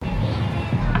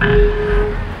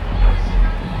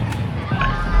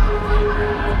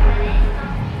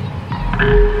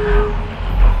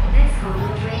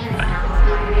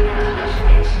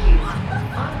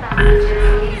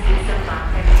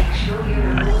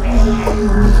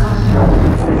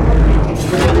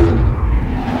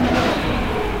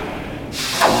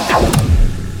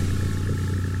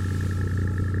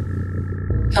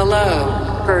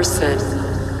Hello, person.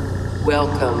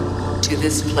 Welcome to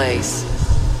this place.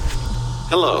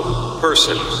 Hello,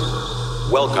 person.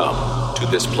 Welcome to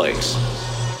this place.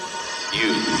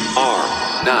 You are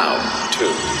now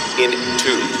tuned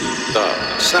into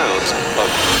the sounds of...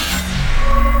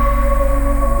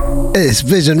 It's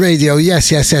Vision Radio,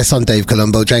 yes, I'm Dave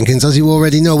Colombo Jenkins. As you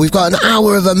already know, we've got an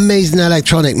hour of amazing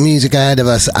electronic music ahead of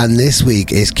us, and this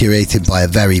week is curated by a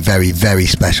very, very, very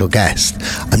special guest.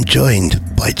 I'm joined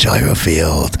by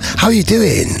Gyrofield. How are you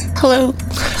doing? Hello.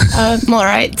 I'm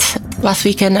alright. Last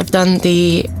weekend I've done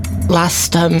the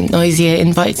last Noisier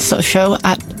Invite sort of show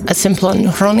at a Simple on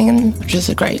Groningen, which is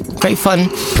a great fun.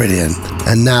 Brilliant.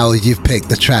 And now you've picked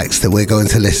the tracks that we're going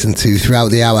to listen to throughout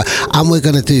the hour, and we're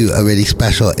going to do a really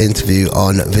special interview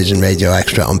on Vision Radio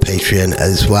Extra on Patreon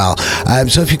as well.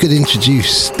 So if you could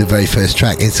introduce the very first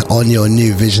track, it's on your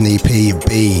new Vision EP,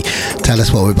 B. Tell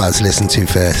us what we're about to listen to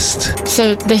first.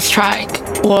 So this track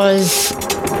was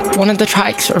one of the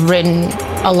tracks written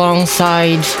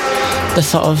alongside the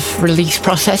sort of release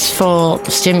process for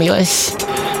Stimulus,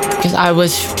 because I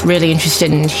was really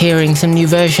interested in hearing some new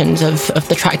versions of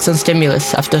the tracks on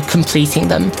Stimulus after completing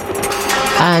them.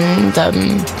 And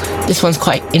this one's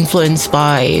quite influenced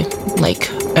by like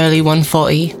early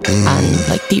 140 and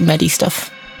like deep medi stuff.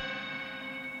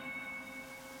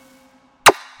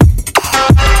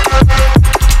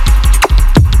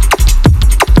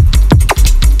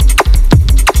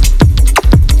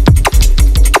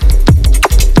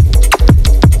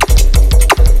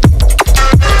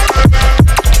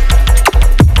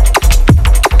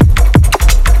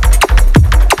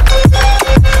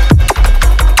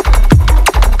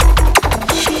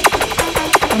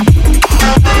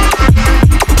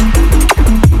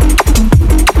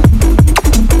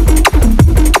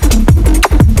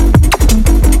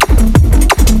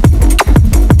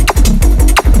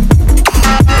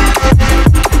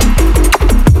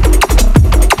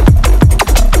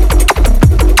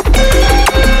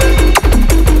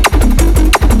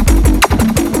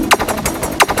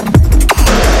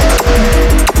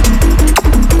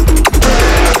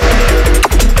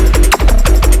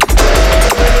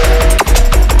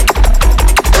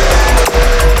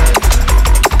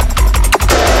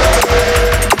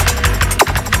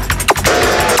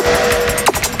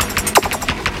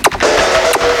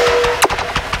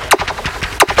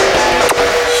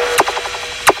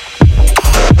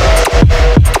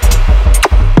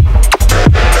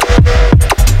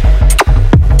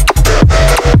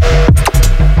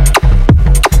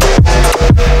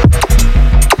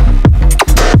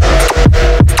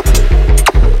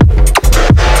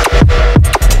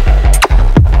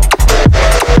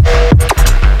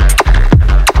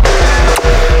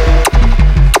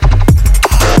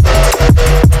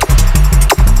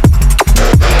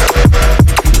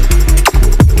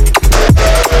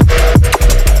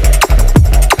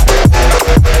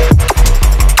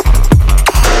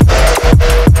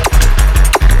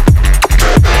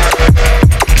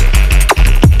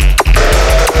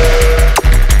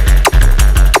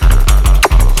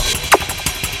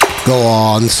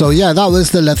 So yeah, that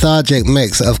was the Lethargic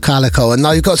mix of Calico, and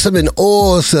now you've got something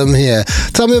awesome here.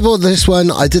 Tell me about this one.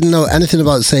 I didn't know anything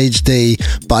about Sage D,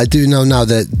 but I do know now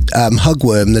that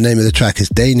Hugworm, the name of the track, is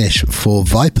Danish for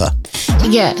Viper.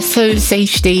 Yeah, so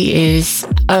Sage D is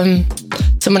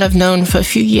someone I've known for a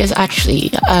few years actually,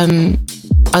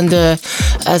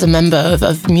 as a member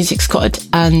of Music Squad,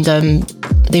 and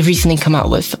they've recently come out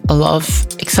with a lot of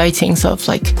exciting sort of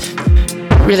like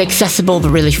really accessible but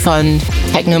really fun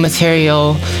techno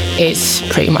material. It's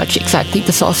pretty much exactly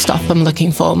the sort of stuff I'm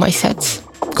looking for in my sets.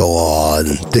 Go on.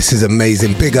 This is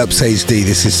amazing. Big up Sage D.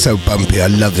 This is so bumpy. I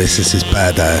love this. This is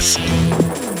badass.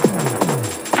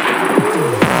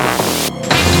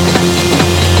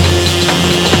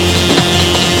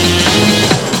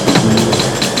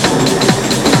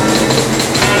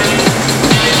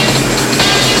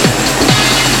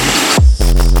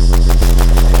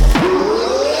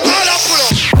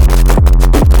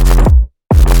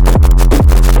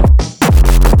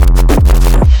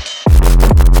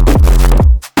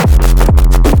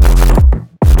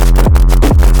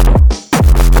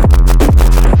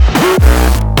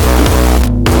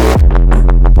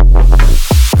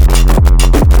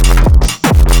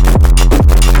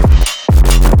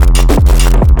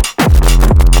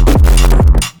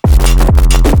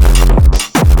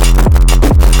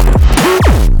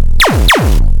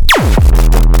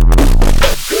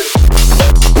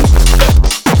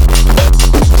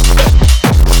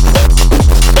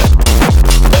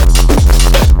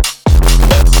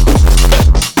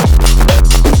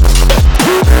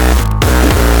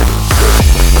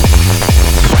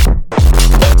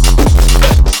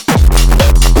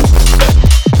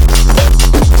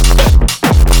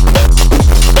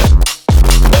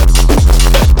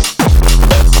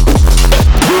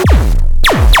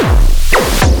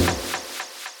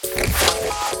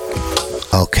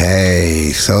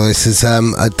 So this is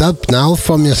a dub now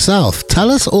from yourself. Tell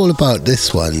us all about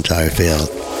this one, Gyrofield.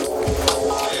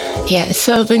 Yeah,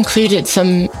 so I've included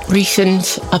some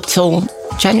recent, up till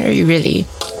January really,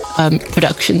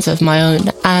 productions of my own,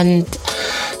 and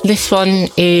this one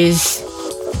is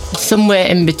somewhere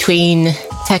in between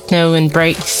techno and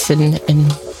breaks and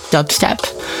dubstep.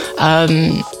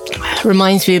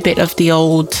 Reminds me a bit of the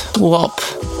old WAP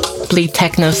bleed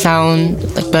techno sound,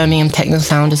 like Birmingham techno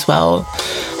sound as well.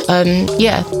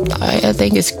 I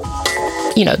think it's,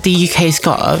 the UK's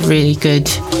got a really good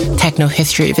techno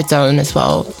history of its own as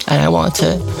well, and I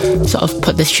wanted to sort of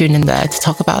put this tune in there to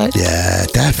talk about it. Yeah,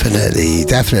 definitely.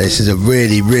 This is a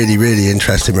really, really, really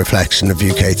interesting reflection of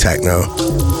UK techno.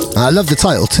 I love the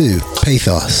title too,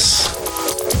 Pathos.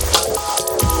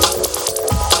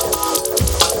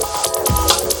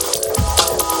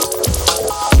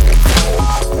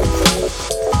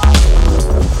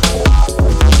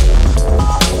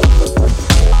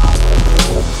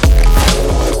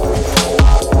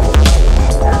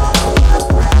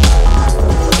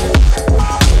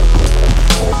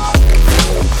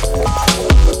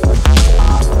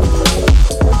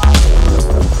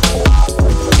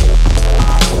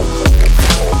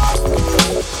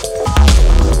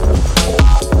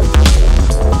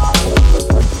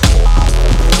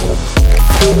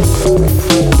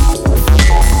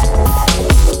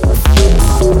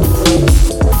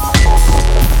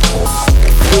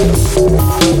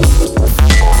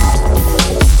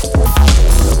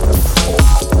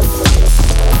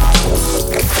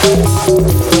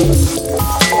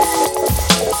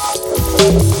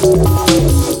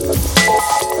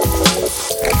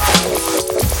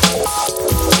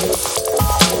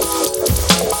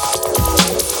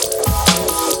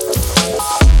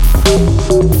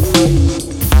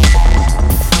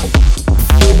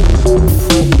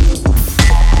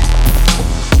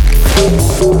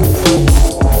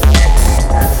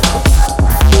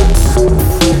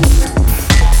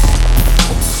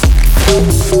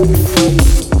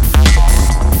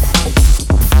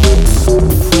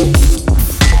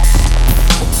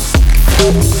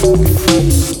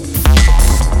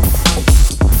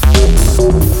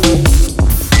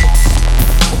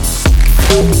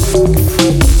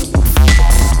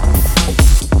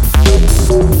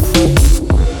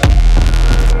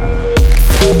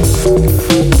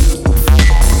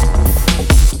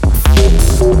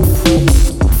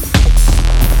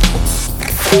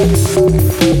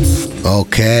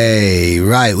 Okay,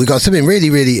 right, we got something really,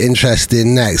 really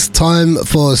interesting next. Time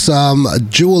for some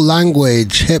dual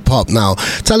language hip hop now.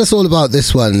 Tell us all about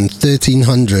this one,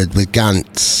 1300 with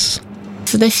Gantz.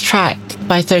 So this track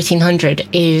by 1300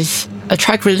 is a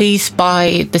track released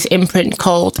by this imprint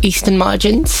called Eastern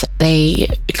Margins. They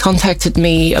contacted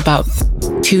me about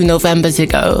 2 Novembers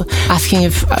ago asking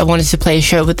if I wanted to play a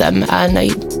show with them, and I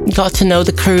got to know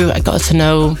the crew, I got to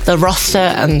know the roster,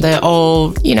 and they're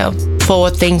all,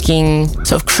 forward-thinking,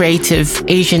 sort of creative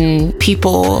Asian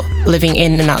people living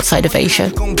in and outside of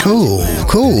Asia.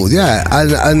 Cool, yeah.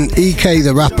 And EK,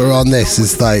 the rapper on this,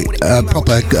 is like a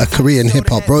Korean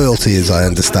hip-hop royalty, as I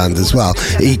understand as well.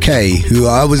 EK, who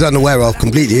I was unaware of,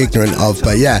 completely ignorant of,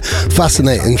 but yeah,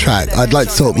 fascinating track. I'd like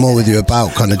to talk more with you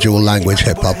about kind of dual language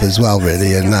hip-hop as well,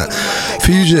 really, and that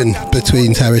fusion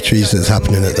between territories that's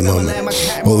happening at the moment.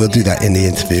 Well, we'll do that in the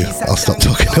interview. I'll stop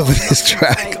talking over this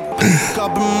track.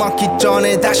 겁을 먹기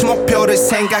전에 다시 목표를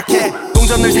생각해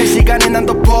동전을 셀 시간에 난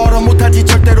더 벌어 못하지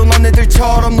절대로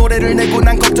너네들처럼 노래를 내고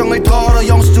난 걱정을 덜어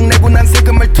영수증 내고 난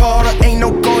세금을 털어 Ain't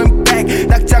no going back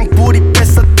낙장 뿌리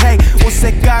뺐어 take 옷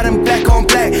색깔은 black on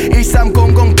black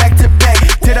 1300 back to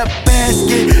back 들어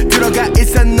basket 들어가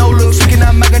it's a no look 쉽게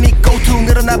난 막으니 go to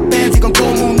늘어나 밴드 이건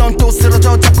고무 넌 또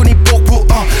쓰러져 자꾸 네 복부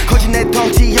거짓 내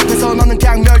덩치 옆에서 너는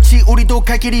그냥 멸치 우리도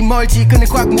갈 길이 멀지 그늘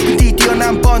꽉 묶은 뒤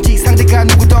뛰어난 번지 상대가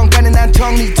누구던 간에 난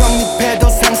정립해도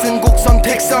상승 곡선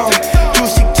택선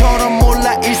주식처럼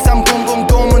몰라 1300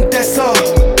 도면 됐어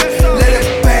Let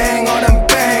it bang on and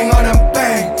bang on and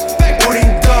bang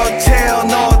우린 더 tell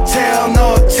no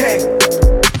check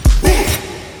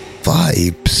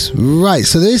Vibes. Right,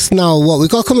 so this now, what we've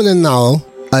got coming in now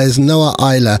is Noah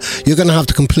Isla. You're going to have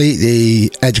to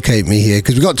completely educate me here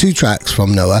because we've got 2 tracks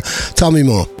from Noah. Tell me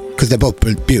more, because they're both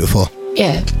beautiful.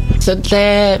 Yeah, so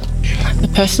they're a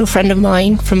personal friend of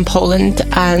mine from Poland,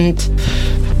 and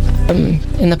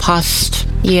in the past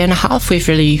year and a half we've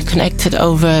really connected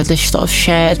over this sort of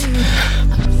shared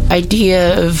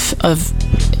idea of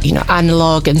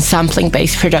analog and sampling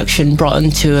based production brought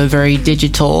into a very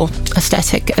digital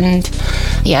aesthetic. And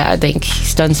yeah, I think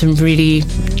he's done some really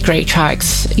great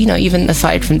tracks, even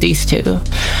aside from these 2,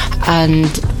 and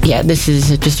yeah, this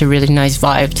is just a really nice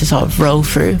vibe to sort of roll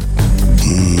through.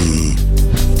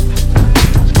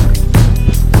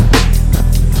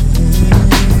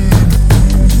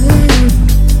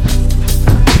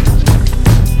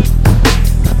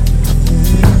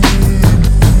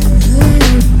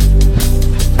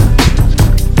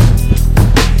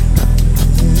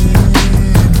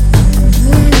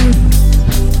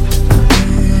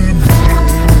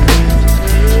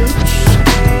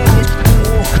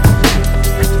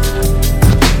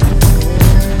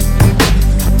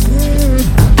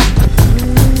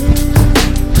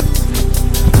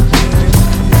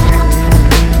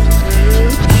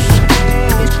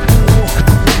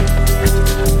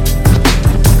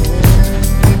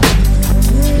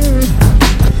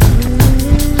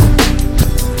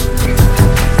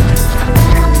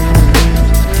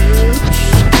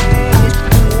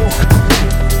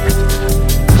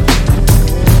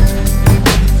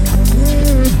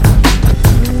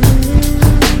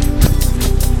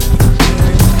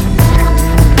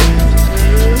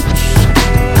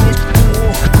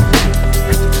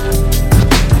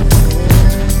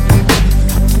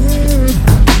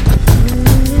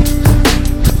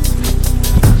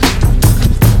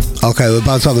 Okay, we're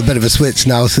about to have a bit of a switch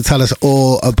now, so tell us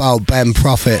all about Ben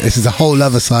Prophet. This is a whole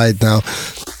other side now.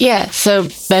 Yeah, so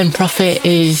Ben Prophet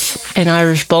is an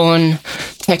Irish-born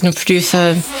techno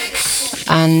producer,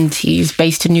 and he's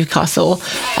based in Newcastle.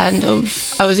 And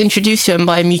I was introduced to him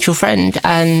by a mutual friend,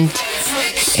 and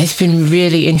it's been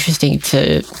really interesting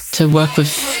to work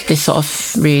with this sort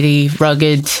of really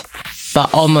rugged,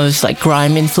 but almost like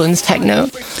grime-influenced techno.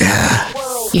 Yeah.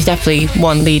 He's definitely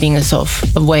one leading a sort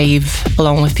of a wave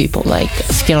along with people like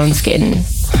Skin on Skin.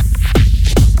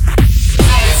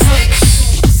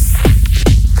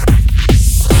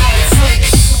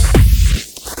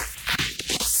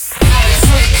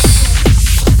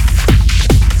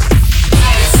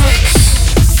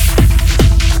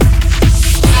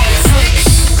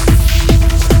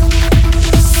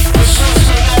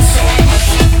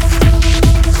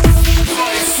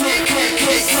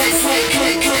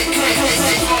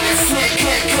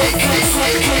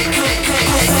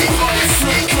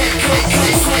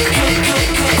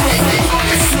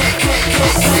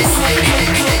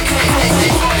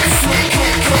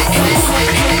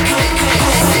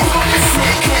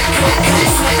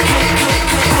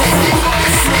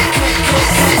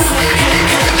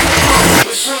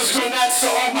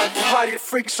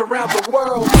 Freaks around the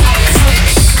world.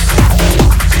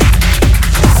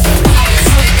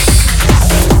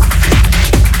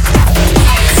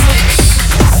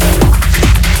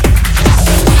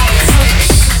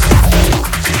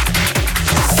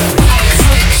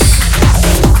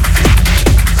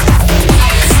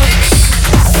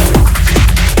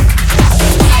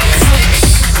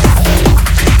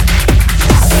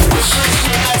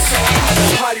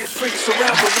 Freaks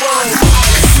around the world.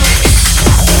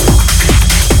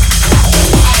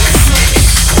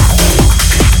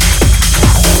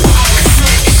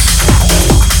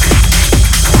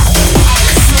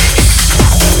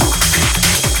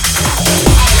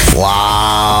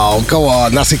 Wow, go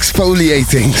on, that's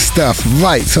exfoliating stuff.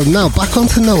 Right, so now back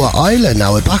onto Noah Island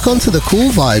now. We're back onto the cool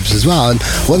vibes as well. And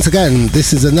once again,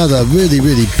 this is another really,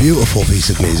 really beautiful piece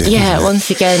of music. Yeah,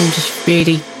 once again, just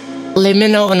really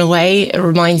liminal in a way. It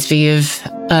reminds me of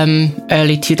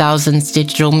early 2000s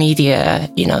digital media,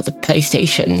 you know, the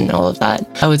PlayStation, all of that.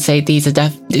 I would say these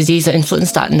are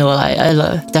influenced that Noah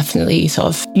Island definitely sort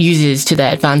of uses to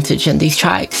their advantage in these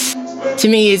tracks. To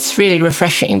me, it's really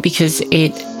refreshing because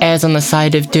it errs on the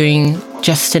side of doing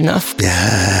just enough.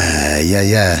 Yeah.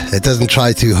 It doesn't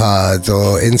try too hard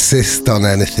or insist on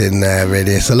anything there,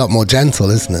 really. It's a lot more gentle,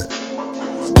 isn't it?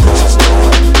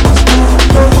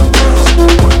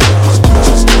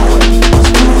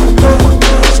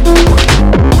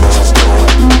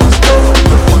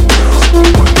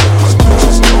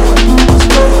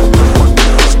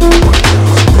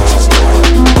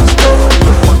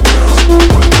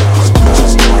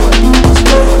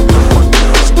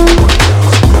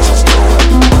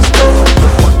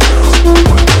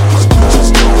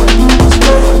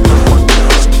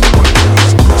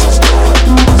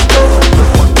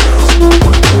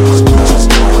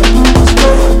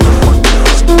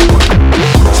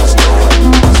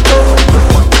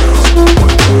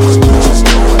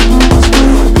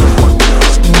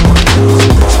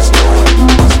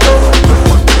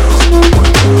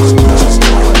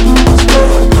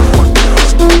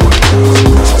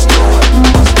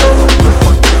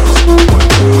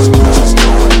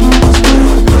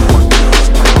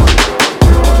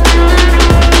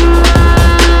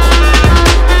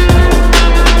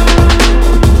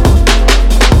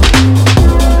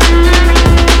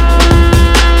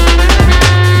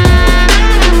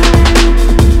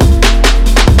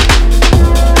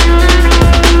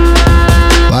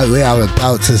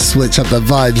 About to switch up the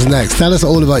vibes next. Tell us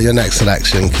all about your next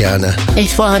selection, Kiana.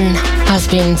 This one has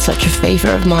been such a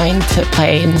favourite of mine to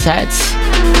play in sets,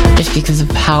 just because of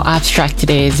how abstract it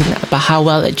is and about how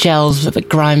well it gels with a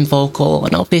grime vocal,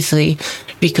 and obviously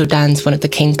Rico Dan's one of the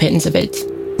kingpins of it.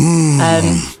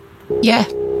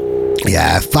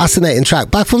 Yeah, fascinating track.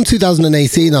 Back from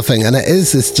 2018, I think, and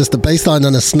it's just a bass line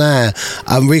and a snare,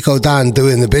 and Rico Dan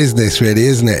doing the business, really,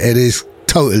 isn't it? It is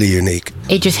totally unique.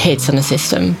 It just hits on the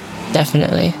system.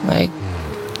 Definitely, like.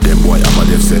 Them boy have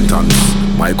a death sentence.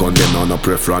 My gun them on a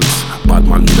preference. Bad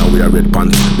man me now wear red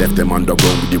pants. Left them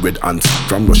underground with the red ants.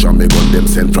 From Russia me gun them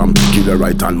sent from. Kill the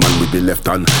right hand man with the left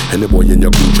hand. Any boy in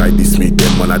your crew try this me,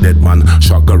 them man a dead man.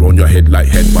 Shock around your head like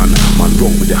headband. Man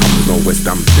wrong with the hammers no West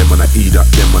Ham. Them man a either,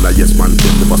 them man a yes man.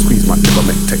 Them never squeeze man, never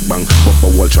make tech bang. But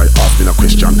for wall try ask me a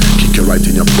question. Kick you right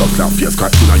in your blood clot face.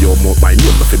 Cause in your mouth my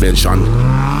name if you mention.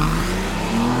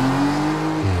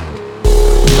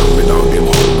 Now them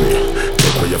hungry.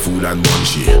 Take away you fool and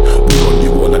bunchy. We run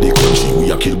the whole of the country.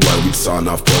 We a kill boy with son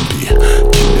of pumpy.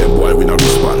 Kill them boy with no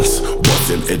response. Bust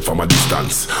them head from a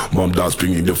distance. Mom does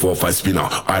bring in the 4-5 spinner.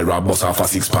 I rap bust off a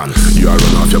 6 pan. You a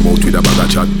run off your mouth with a bag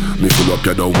of chat. Me full up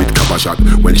your down with cap a shot.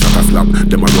 When shot a slap,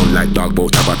 them a run like dog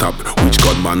bout tap a tap. Which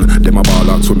gunman? Them a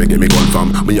ball out so me get me gun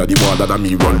from. Me a the baller that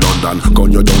me run London.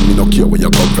 Gun you down, me no care where you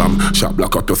come from. Shot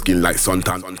block up your skin like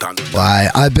suntan. Why,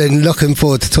 I've been looking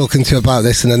forward to talking to you about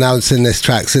this and announcing this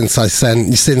track since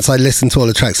I listened to all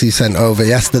the tracks you sent over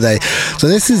yesterday. So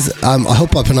this is, I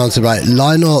hope I pronounced it right,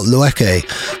 Lionel Lueke,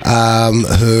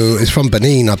 who is from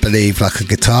Benin, I believe, like a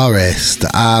guitarist.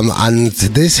 And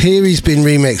this here, he's been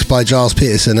remixed by Giles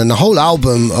Peterson, and the whole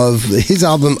album of his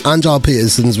album and Giles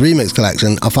Peterson's remix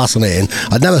collection are fascinating.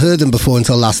 I'd never heard them before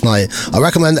until last night. I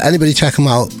recommend anybody check them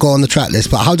out, go on the track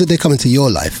list. But how did they come into your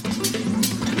life?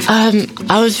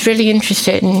 I was really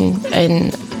interested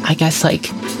in I guess, like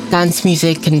dance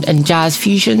music and jazz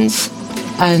fusions.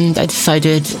 And I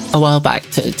decided a while back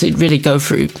to really go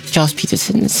through Giles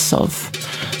Peterson's sort of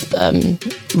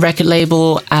record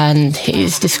label and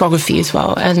his discography as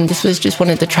well. And this was just one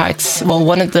of the tracks,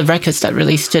 one of the records that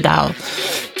really stood out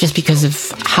just because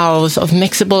of how sort of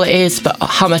mixable it is, but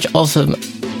how much also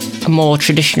a more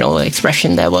traditional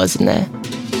expression there was in there.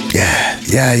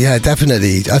 Yeah,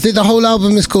 definitely. I think the whole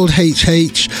album is called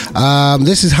HH.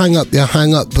 This is Hang Up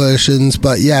versions,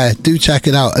 but yeah, do check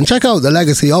it out. And check out the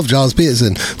legacy of Giles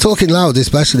Peterson. Talking Loud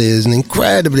especially is an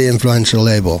incredibly influential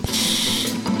label.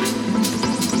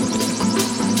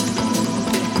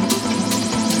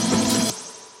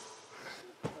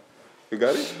 You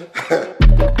got it?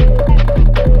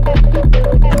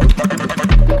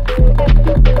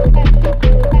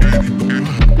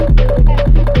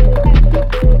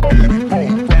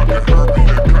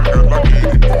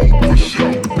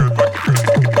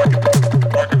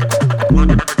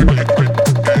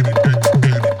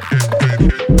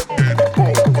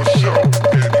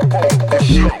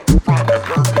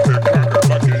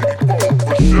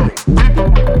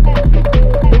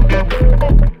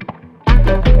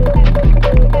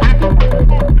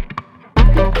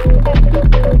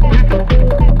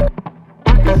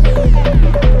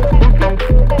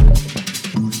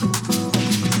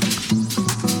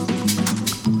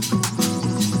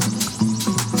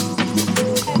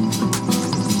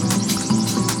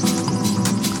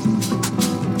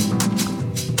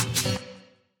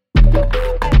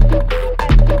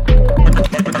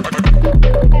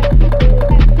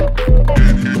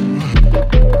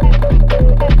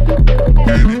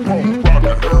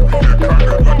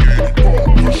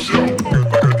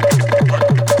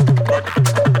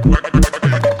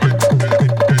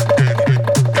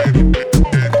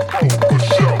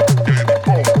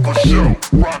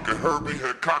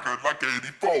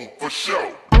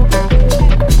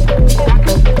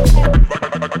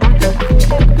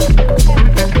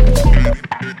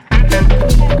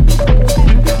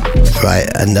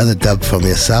 Another dub from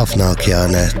yourself now,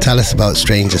 Kiana. Tell us about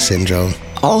Stranger Syndrome.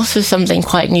 Also something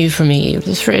quite new for me. It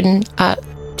was written at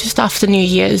just after New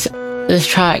Year's. This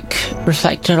track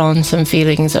reflected on some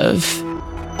feelings of,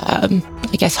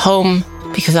 I guess, home,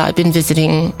 because I'd been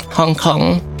visiting Hong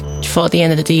Kong for the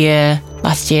end of the year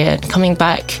last year. Coming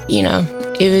back,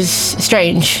 it was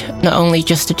strange. Not only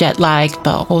just a jet lag,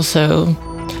 but also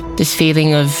this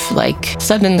feeling of like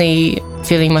suddenly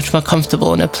feeling much more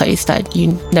comfortable in a place that you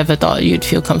never thought you'd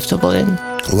feel comfortable in.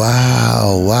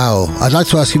 Wow. I'd like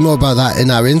to ask you more about that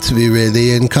in our interview,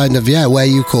 really, and kind of, where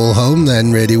you call home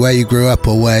then, really, where you grew up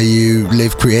or where you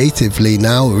live creatively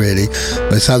now, really.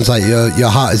 But it sounds like your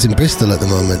heart is in Bristol at the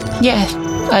moment. Yeah,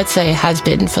 I'd say it has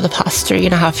been for the past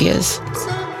 3.5 years.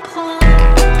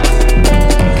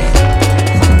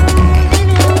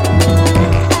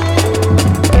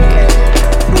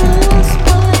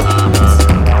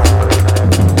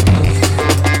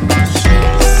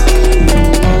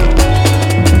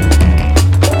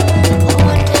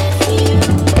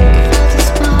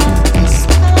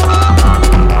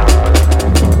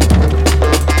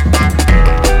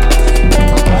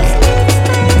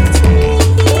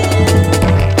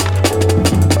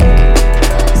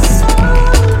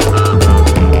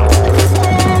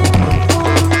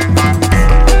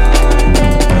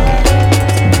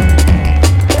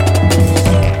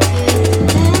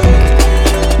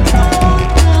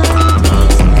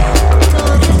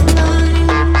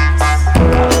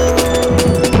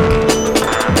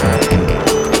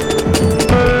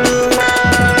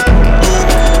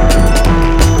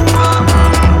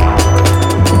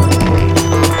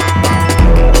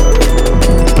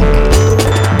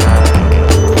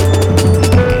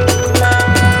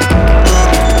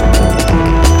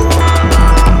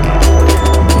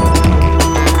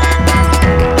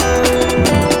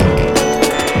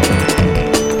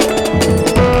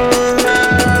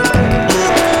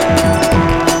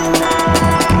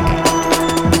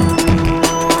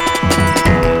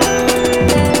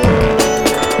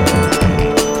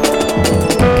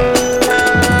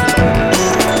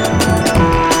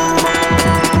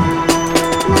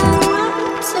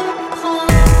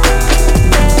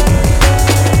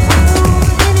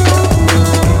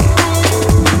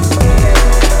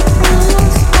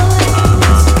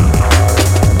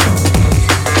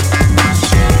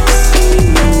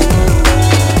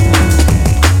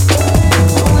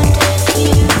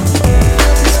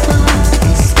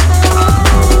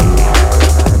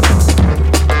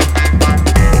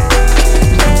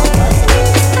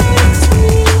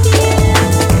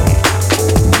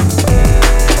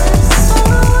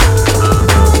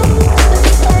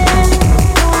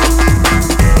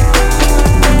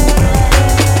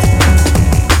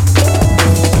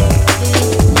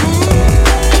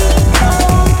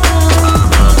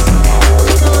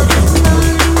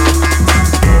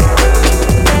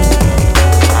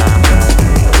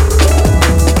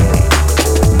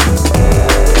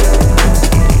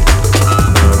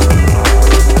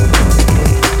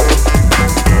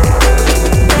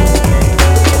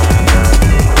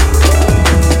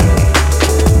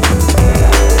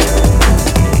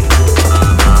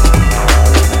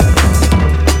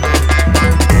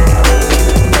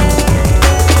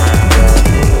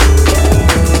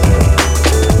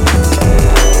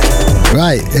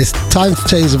 It's time to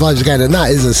change the vibes again, and that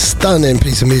is a stunning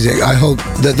piece of music. I hope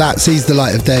that sees the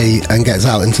light of day and gets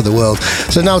out into the world.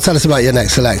 So now tell us about your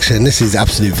next selection. This is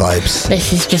absolute vibes.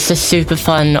 This is just a super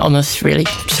fun, almost really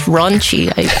just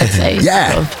raunchy, I'd say.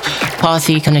 Yeah. Sort of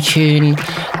party kind of tune.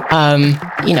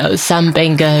 Sam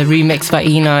Benga remixed by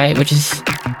Enai, which is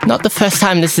not the first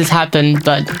time this has happened,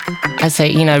 but I'd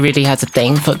say Enai really has a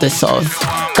thing for this sort of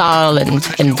style and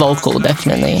vocal,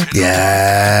 definitely.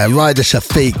 Yeah, Ryder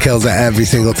Shafiq kills it every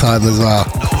single time as well.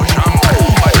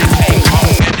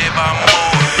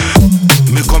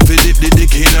 Me come fi dip the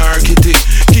dick in her kitty.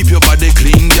 Keep your body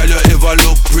clean, girl, you ever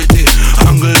look pretty.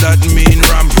 Angle that mean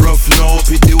ramp rough, no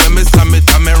pity. When me slam it,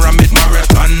 I me ram it,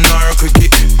 marathon or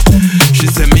cricket. She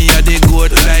say me a the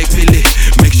goat like Billy.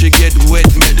 Make she get wet,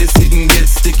 make the sitting get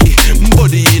sticky.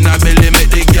 Body in her belly,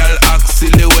 make the girl act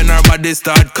silly. When her body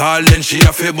start calling, she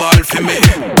a fi ball for me.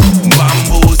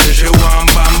 Bamboo, say she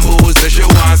want bamboo. Say she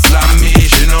want slam me,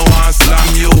 she no want slam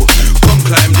you. Come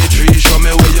climb the tree, show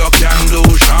me what you can do.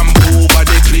 Shampoo,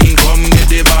 body clean, come get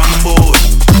the bamboo.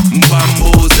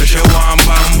 Bamboo, say she want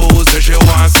bamboo. Say she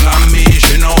want slam me,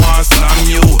 she no want slam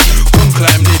you. Come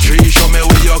climb the tree, show me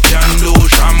what you can do.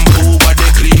 Shampoo, body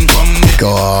clean, come get.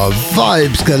 Go on,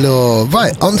 vibes galore.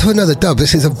 Right, on to another dub.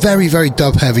 This is a very, very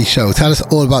dub-heavy show. Tell us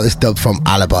all about this dub from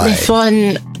Alibi. This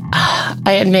one,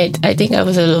 I admit, I think I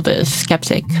was a little bit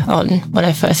skeptic on when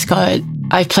I first got it.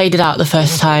 I played it out the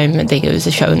first time. I think it was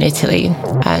a show in Italy,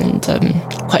 and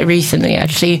quite recently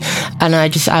actually, and I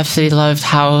just absolutely loved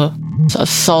how sort of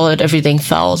solid everything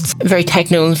felt. Very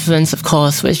techno influence, of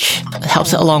course, which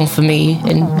helps it along for me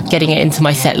in getting it into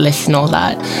my set list and all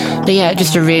that. But yeah,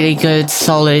 just a really good,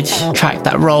 solid track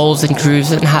that rolls and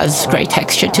grooves and has great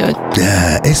texture to it.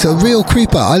 Yeah, it's a real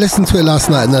creeper. I listened to it last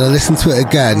night and then I listened to it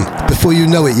again. Before you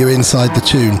know it, you're inside the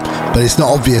tune, but it's not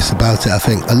obvious about it, I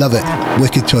think. I love it.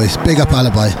 Wicked choice. Big up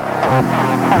Alibi.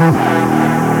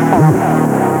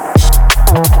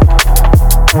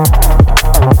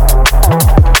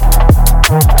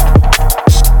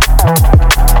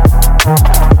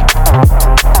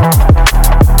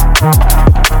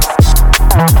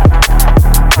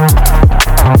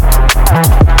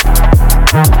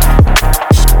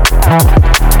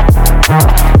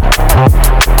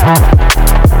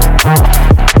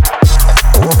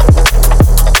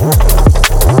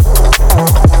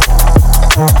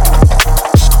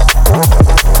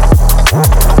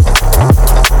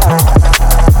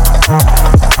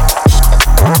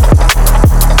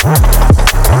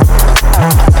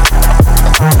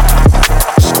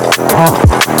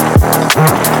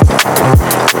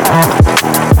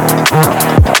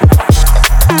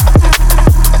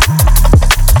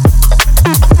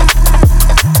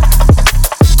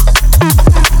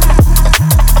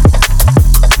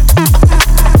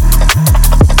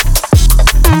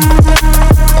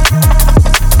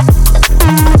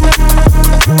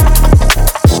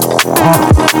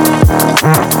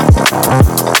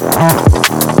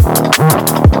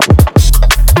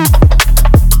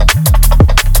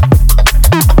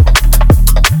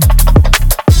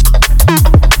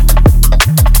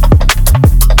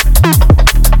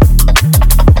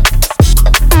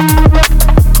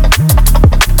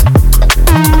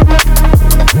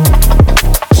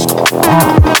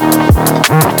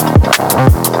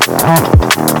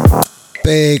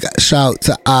 Big shout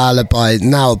to Alibi.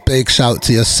 Now, big shout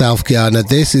to yourself, Kiana.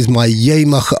 This is my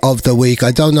Yemach of the week.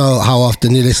 I don't know how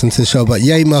often you listen to the show, but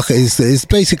Yemach is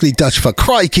basically Dutch for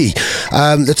crikey.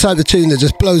 The type of tune that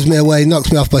just blows me away,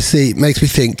 knocks me off my seat, makes me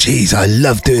think, geez, I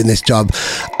love doing this job.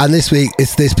 And this week,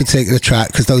 it's this particular track,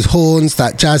 because those horns,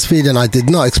 that jazz feeling, I did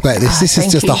not expect this. This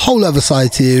is just a whole other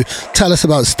side to you. Tell us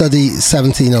about Study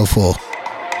 1704.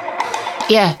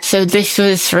 Yeah, so this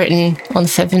was written on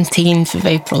 17th of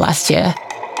April last year.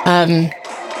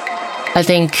 I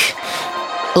think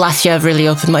last year I've really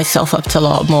opened myself up to a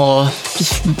lot more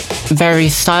just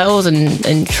various styles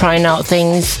and trying out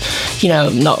things, you know,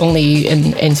 not only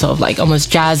in sort of like almost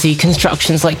jazzy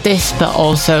constructions like this, but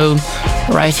also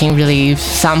writing really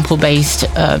sample-based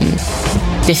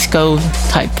disco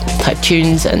type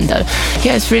tunes. And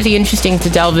yeah, it's really interesting to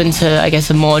delve into, I guess,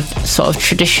 a more sort of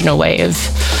traditional way of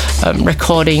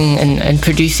recording and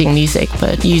producing music,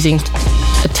 but using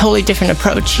a totally different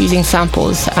approach, using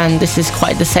samples, and this is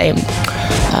quite the same.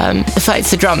 Besides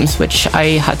the drums, which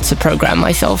I had to program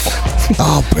myself.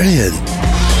 Oh, brilliant.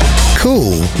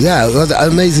 Cool. Yeah,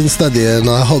 well, amazing study, and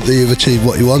I hope that you've achieved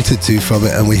what you wanted to from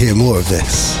it and we hear more of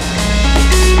this.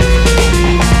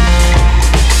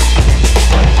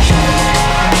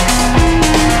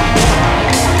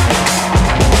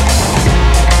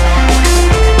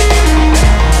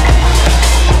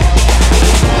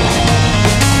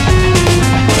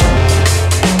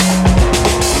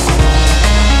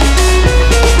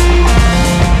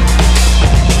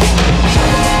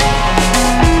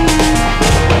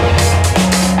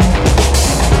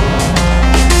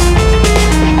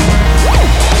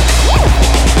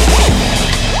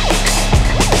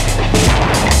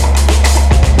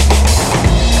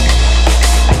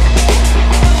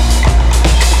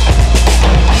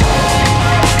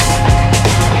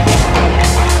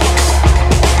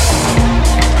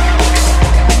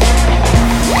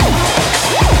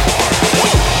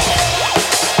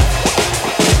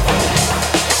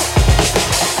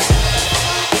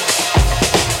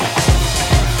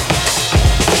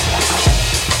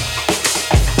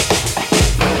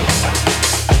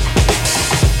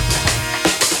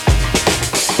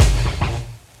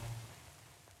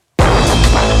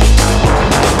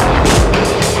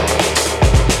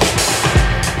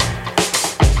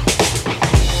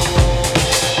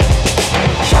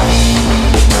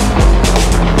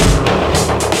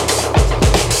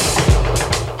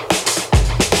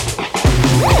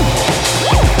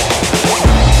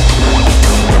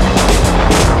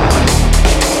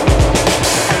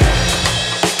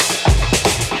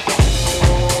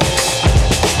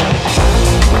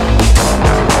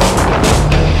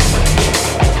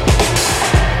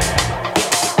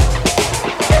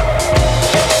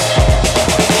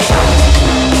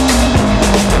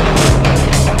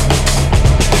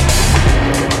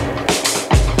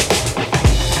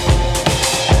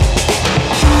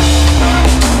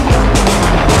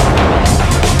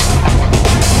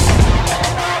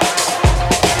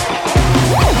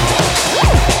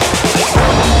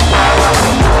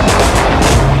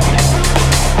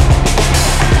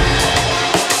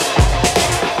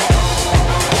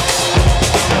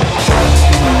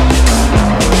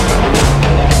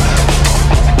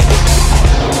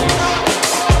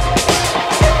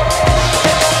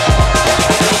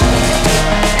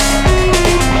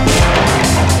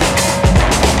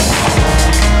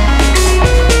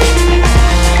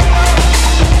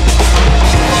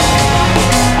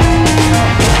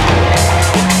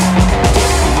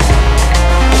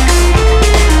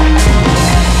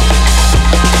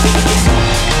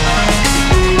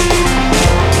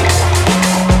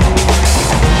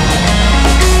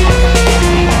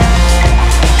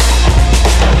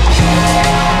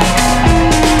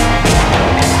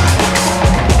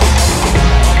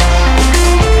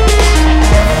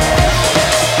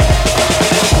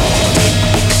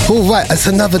 Right, it's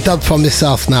another dub from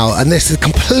yourself now, and this is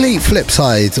complete flip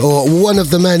side, or one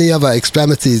of the many other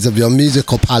extremities of your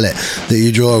musical palette that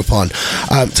you draw upon.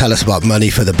 Tell us about Money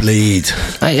for the Bleed.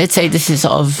 I'd say this is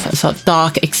sort of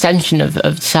dark extension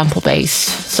of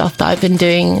sample-based stuff that I've been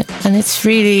doing, and it's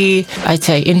really, I'd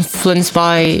say, influenced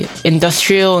by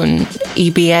industrial and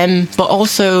EBM, but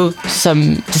also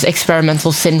some just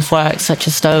experimental synth work, such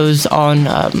as those on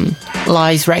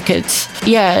Lies Records.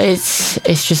 Yeah,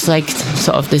 it's just like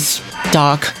sort of this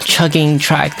dark chugging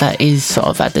track that is sort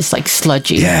of at this like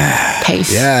sludgy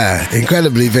pace. Yeah,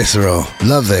 incredibly visceral.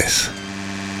 Love this.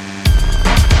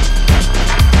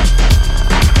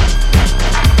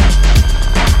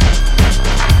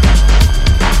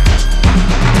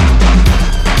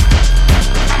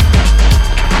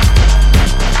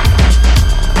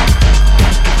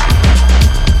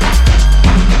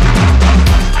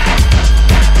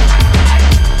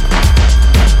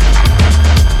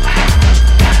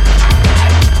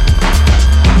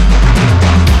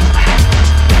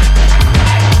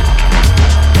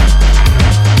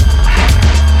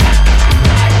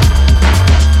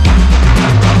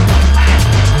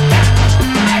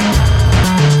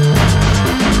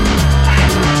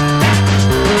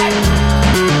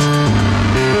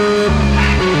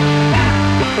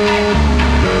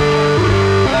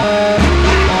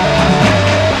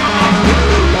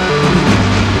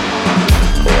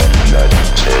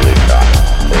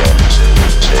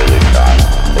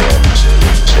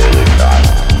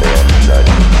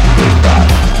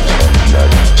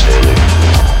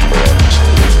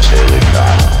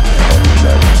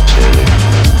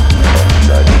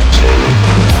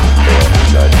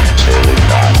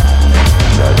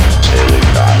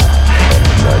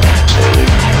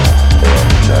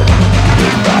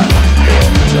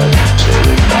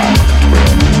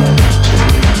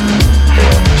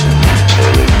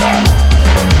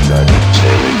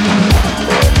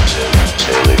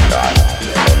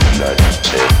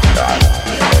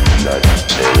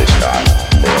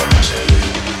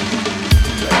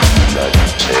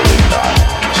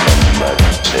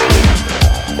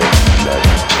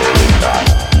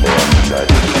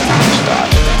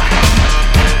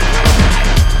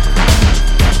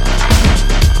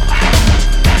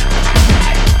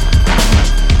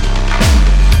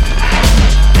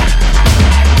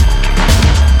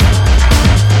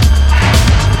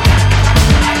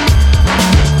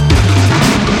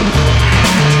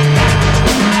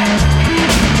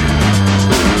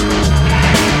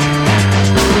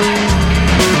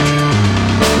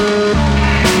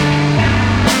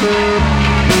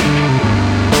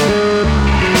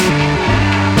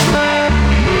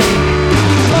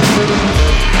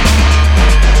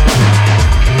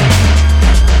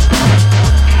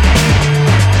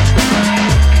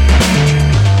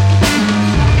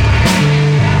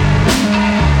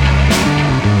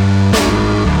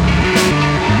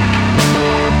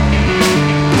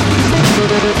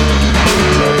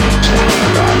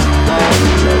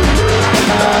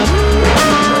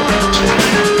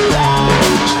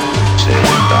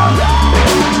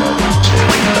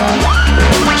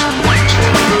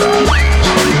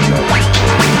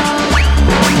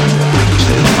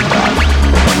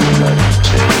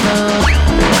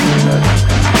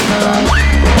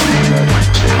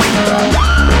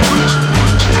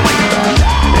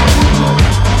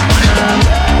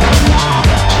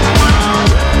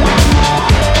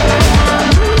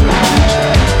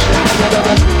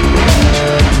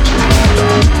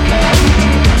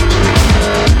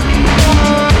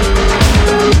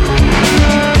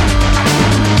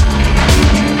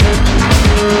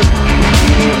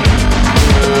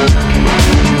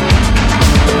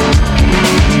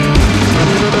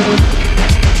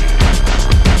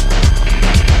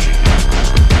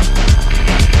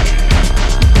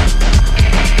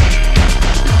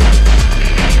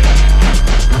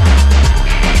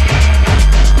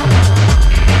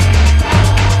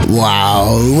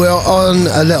 Wow, we're on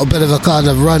a little bit of a kind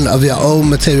of run of your own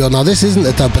material now. This isn't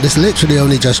a dub, but it's literally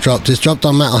only just dropped. It's dropped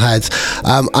on Metalheads,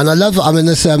 and I love. I mean,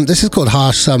 this is called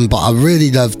Harsh Sun, but I really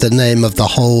love the name of the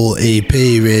whole EP.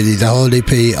 Really, the whole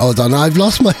EP. Hold on, I've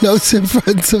lost my notes in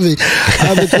front of me.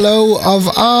 The glow of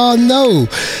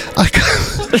I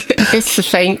can't. It's a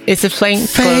faint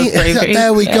glow, baby.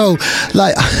 There we go.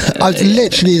 Like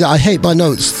I hate my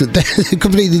notes. They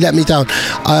completely let me down.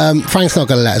 Frank's not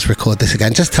going to let us record this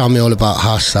again. Just tell me all about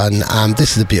Harsh Sun.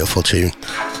 This is a beautiful tune.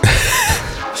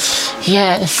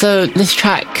 Yeah, so this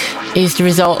track is the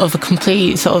result of a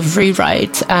complete sort of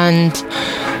rewrite, and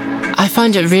I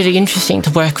find it really interesting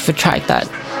to work with a track that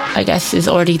I guess is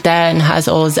already there and has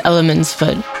all its elements,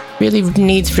 but really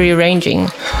needs rearranging.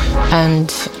 And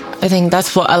I think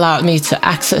that's what allowed me to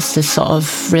access this sort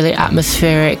of really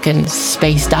atmospheric and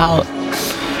spaced out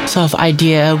sort of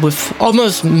idea with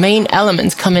almost main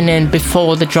elements coming in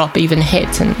before the drop even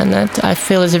hits, and that I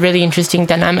feel is a really interesting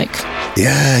dynamic.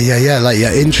 Yeah, like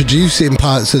introducing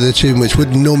parts of the tune which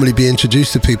wouldn't normally be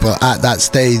introduced to people at that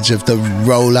stage of the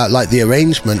rollout, like the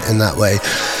arrangement in that way.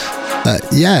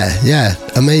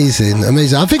 Amazing.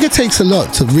 I think it takes a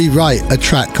lot to rewrite a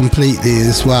track completely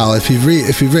as well. If you've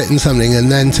written something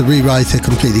and then to rewrite it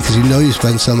completely because you know you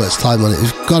spent so much time on it,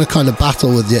 you've got to kind of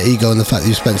battle with your ego and the fact that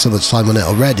you've spent so much time on it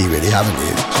already, really, haven't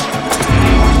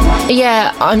you?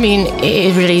 Yeah, I mean,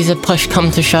 it really is a push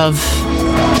come to shove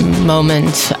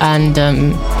moment, and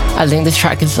I think this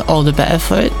track is all the better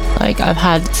for it. Like, I've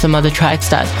had some other tracks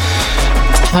that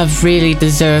have really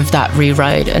deserved that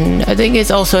rewrite, and I think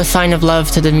it's also a sign of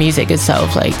love to the music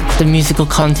itself, like the musical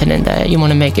content in there. You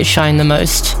want to make it shine the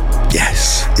most.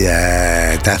 Yes,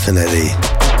 yeah, definitely.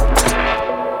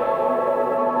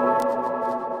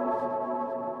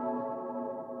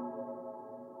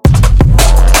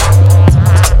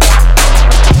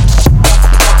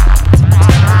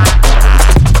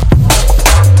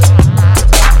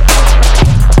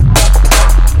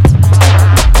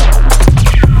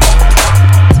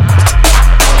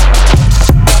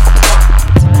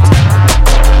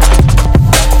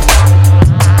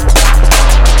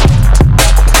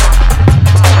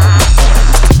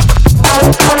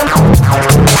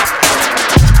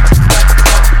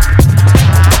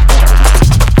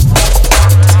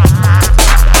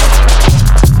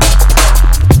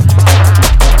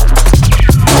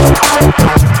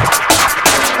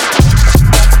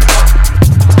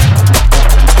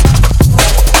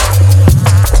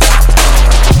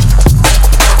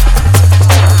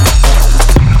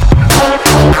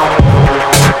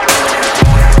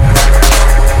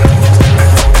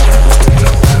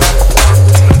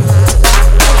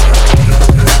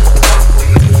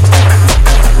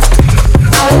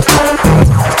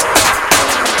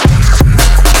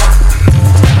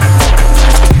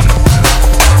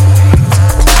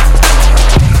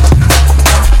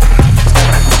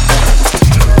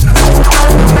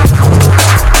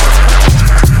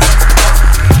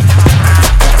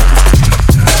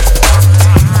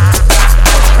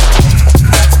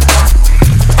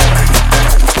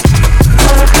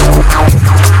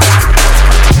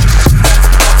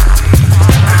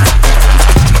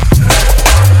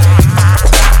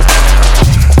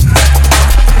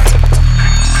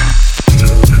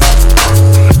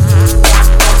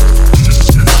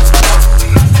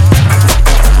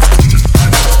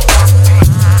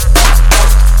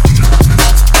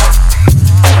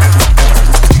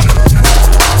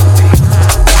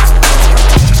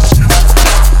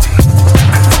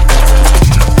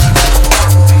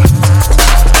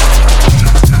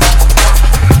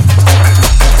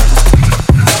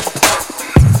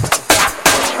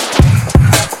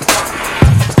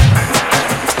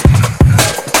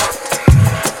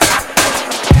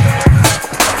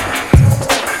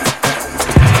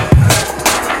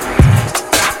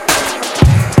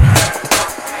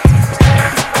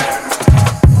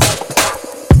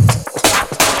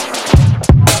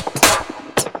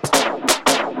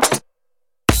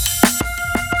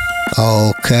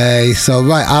 Okay, so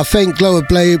right, I think Glow of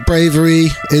Bravery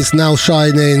is now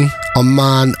shining on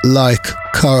Man Like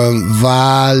Current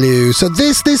Value. So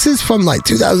this is from like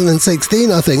 2016,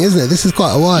 I think, isn't it? This is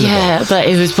quite a while ago. Yeah, but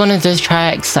it was one of those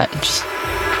tracks that just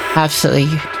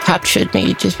absolutely captured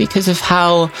me just because of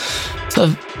how sort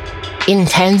of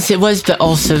intense it was, but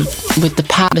also with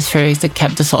the atmosphere that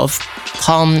kept the sort of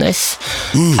calmness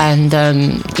and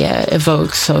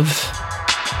evokes sort of,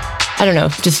 I don't know,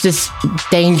 just this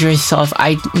dangerous sort of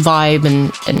vibe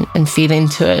and feeling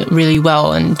to it really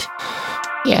well. And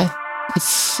yeah,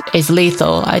 it's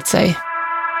lethal, I'd say.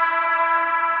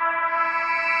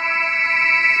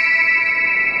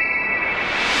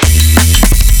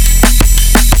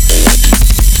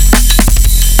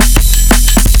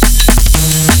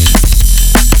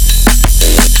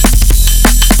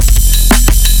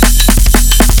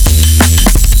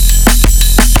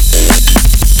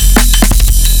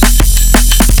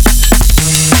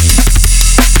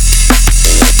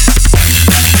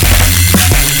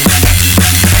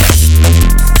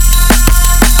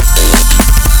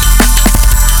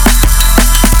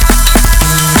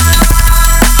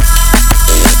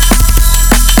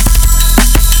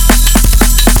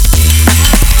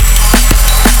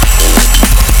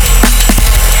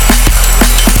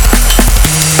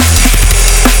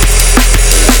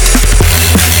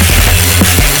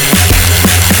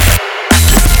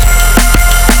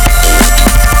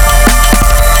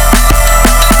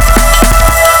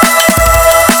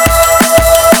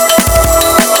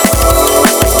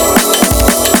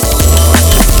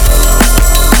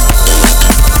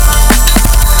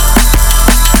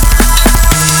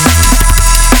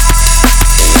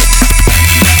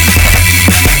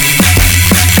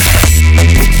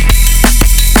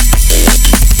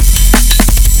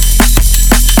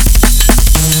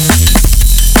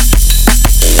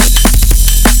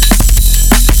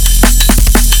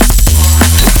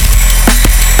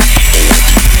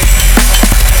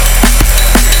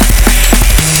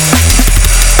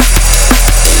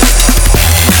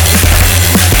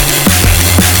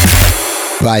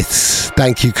 Right,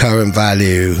 thank you, Current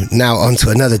Value. Now on to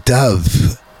another dub.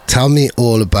 Tell me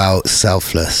all about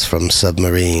Selfless from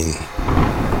Submarine.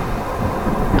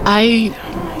 I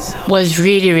was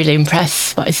really, really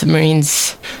impressed by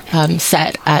Submarine's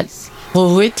set at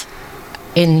Woolwood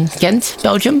in Ghent,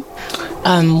 Belgium,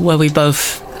 where we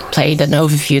both played an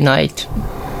overview night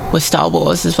with Star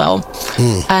Wars as well.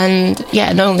 And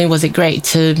yeah, not only was it great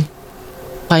to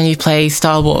finally play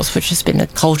Star Wars, which has been a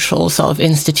cultural sort of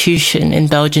institution in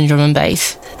Belgian drum and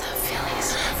bass,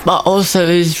 but also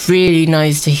it was really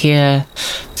nice to hear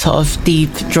sort of deep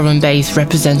drum and bass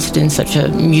represented in such a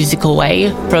musical way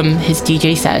from his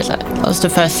DJ set. That was the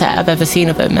first set I've ever seen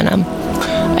of him, and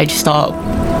I just thought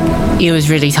it was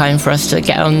really time for us to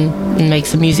get on and make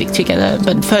some music together.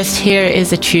 But first, here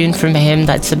is a tune from him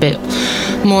that's a bit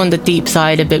more on the deep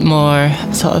side, a bit more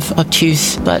sort of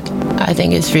obtuse, but I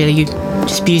think it's really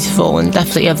just beautiful and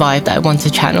definitely a vibe that I want to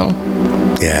channel.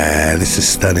 Yeah, this is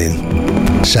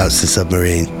stunning. Shouts to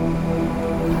Submarine.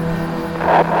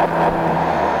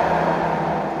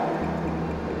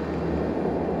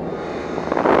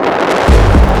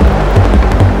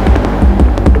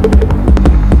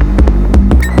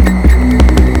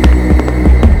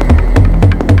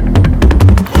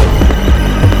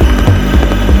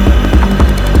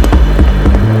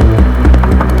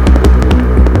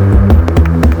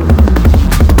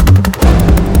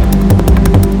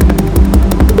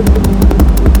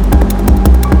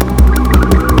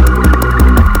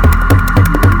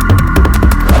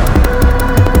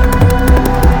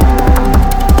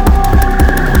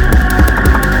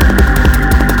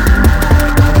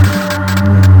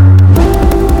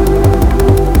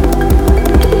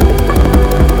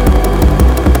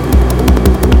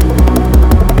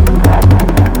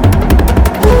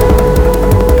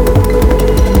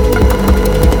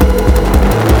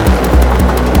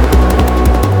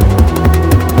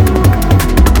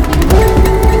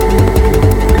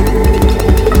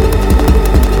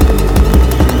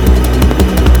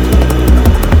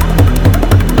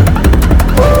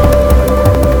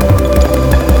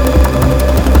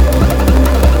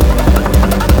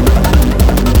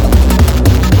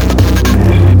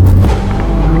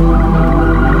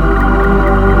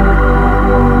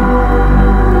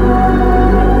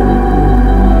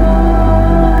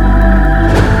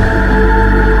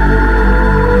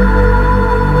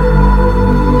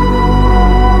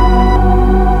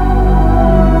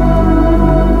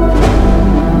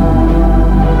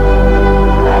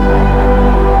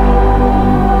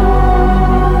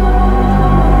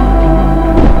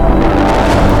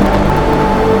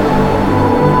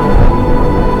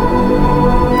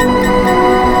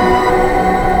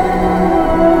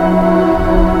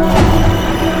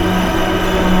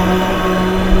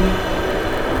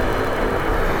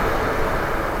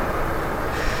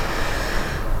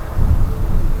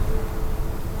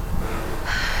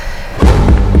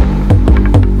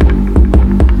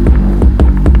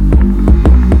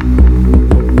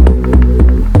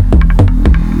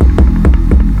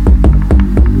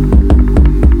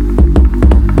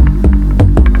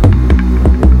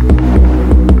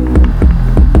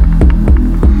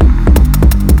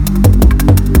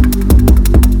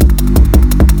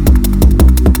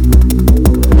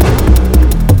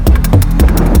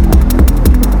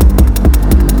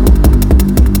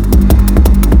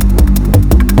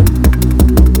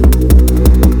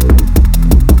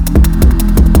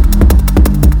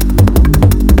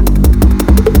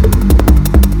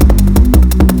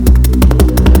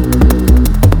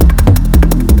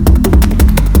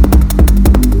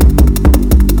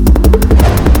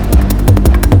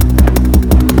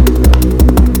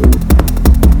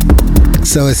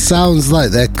 So it sounds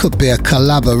like there could be a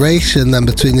collaboration then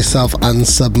between yourself and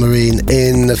Submarine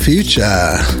in the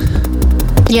future.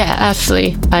 Yeah,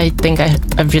 absolutely. I think I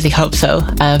really hope so.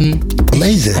 Amazing.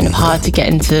 It's kind of hard to get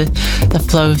into the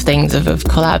flow of things of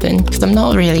collabing because I'm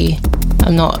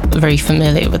not very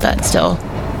familiar with that still.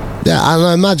 Yeah, and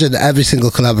I imagine every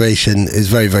single collaboration is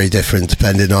very, very different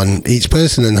depending on each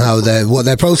person and what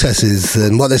their process is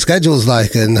and what their schedule's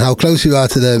like and how close you are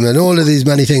to them and all of these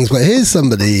many things. But here's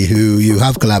somebody who you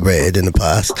have collaborated in the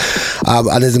past,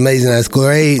 and it's amazing. It's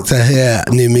great to hear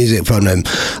new music from them.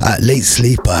 Late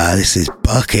Sleeper, this is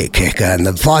Bucket Kicker, and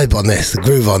the vibe on this, the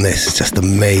groove on this is just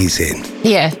amazing.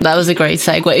 Yeah, that was a great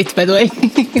segue, by the way.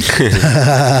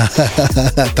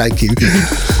 Thank you.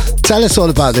 Tell us all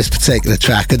about this particular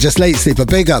track, and just Late Sleeper.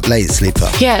 Big up Late Sleeper.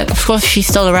 Yeah, of course she's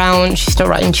still around, she's still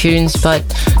writing tunes, but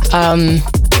I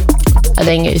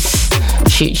think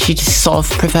she just sort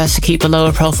of prefers to keep a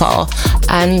lower profile.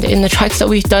 And in the tracks that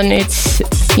we've done, it's,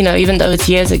 even though it's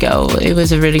years ago, it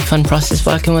was a really fun process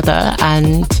working with her.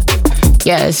 And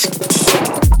yeah, it's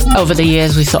over the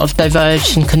years we sort of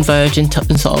diverged and converged in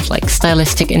sort of like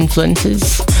stylistic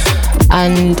influences.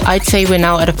 And I'd say we're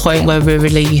now at a point where we're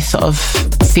really sort of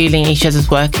feeling each other's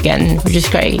work again, which is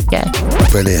great, yeah.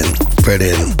 Brilliant,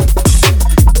 brilliant.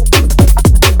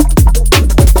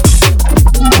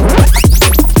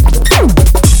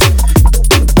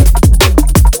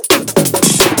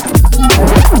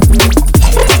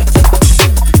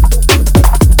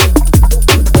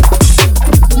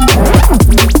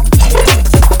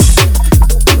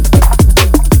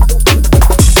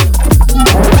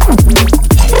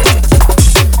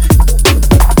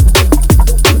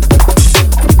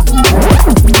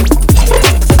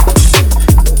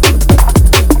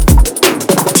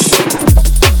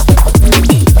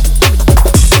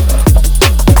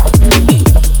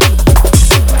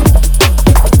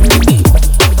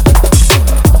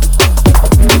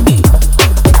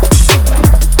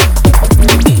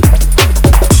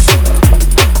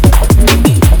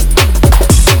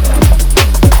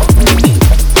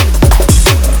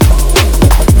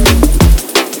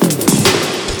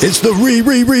 It's the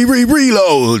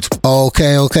reload.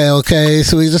 Okay.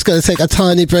 So we're just going to take a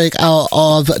tiny break out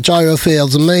of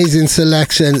Gyrofield's amazing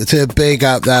selection to big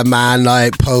up that man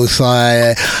like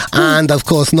Posai, and of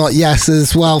course Not Yes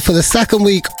as well for the second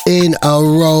week in a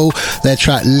row. Their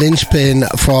track Linchpin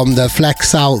from the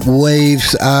Flex Out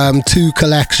Waves 2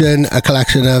 collection, a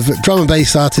collection of drum and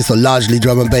bass artists, or largely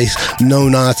drum and bass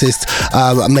known artists,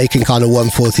 making kind of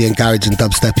 140 and garage and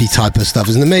dubsteppy type of stuff.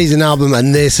 It's an amazing album,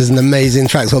 and this is an amazing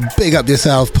track. So big up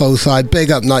yourself, Posai,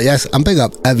 big up Not Yes, and big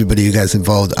up everybody who gets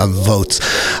involved and votes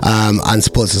and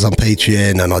supports us on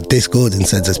Patreon and our Discord and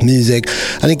sends us music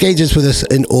and engages with us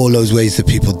in all those ways that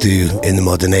people do in the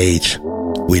modern age.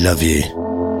 We love you.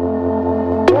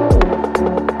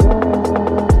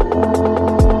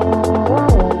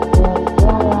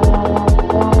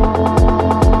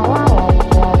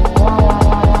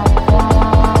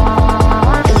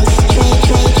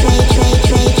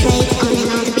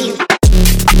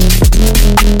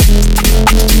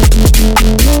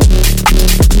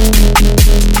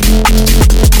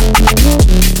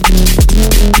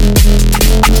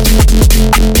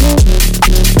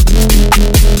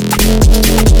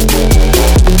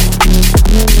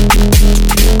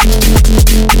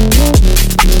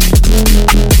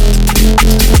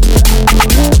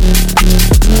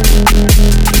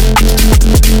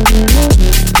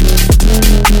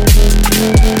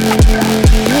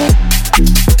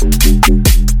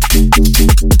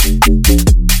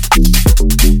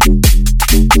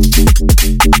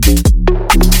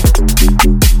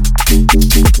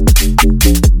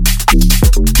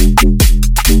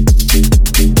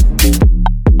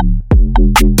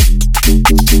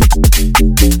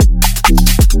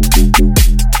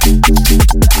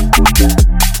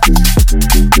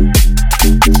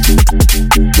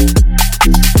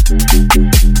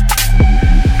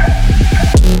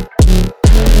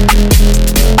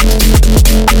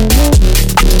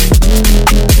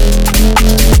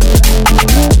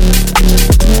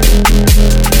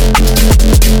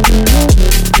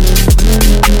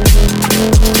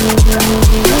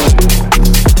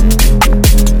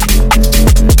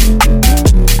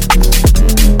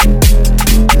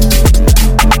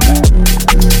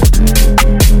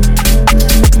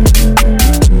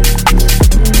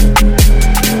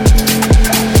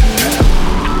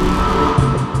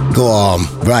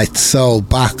 Right, so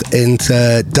back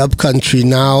into dub country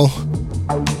now.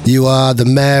 You are the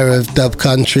mayor of dub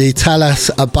country. Tell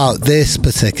us about this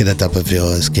particular dub of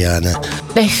yours, Kiana.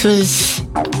 This was,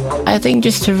 I think,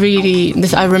 just a really,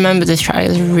 I remember this track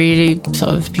as a really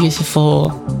sort of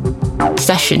beautiful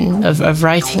session of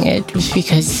writing it, just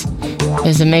because it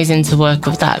was amazing to work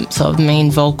with that sort of main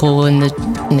vocal in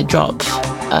the drop.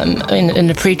 In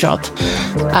the pre-drop,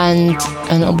 and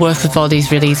work with all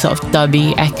these really sort of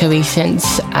dubby, echoey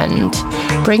synths, and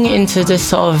bring it into this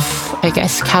sort of, I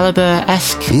guess,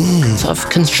 Calibre-esque sort of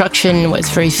construction where it's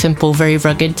very simple, very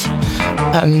rugged.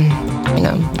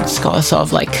 It's got a sort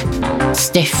of like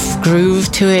stiff groove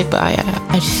to it, but I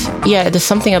just, there's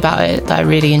something about it that I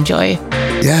really enjoy.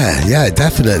 Yeah,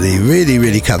 definitely. Really,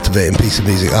 really captivating piece of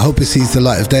music. I hope it sees the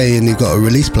light of day and you've got a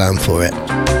release plan for it.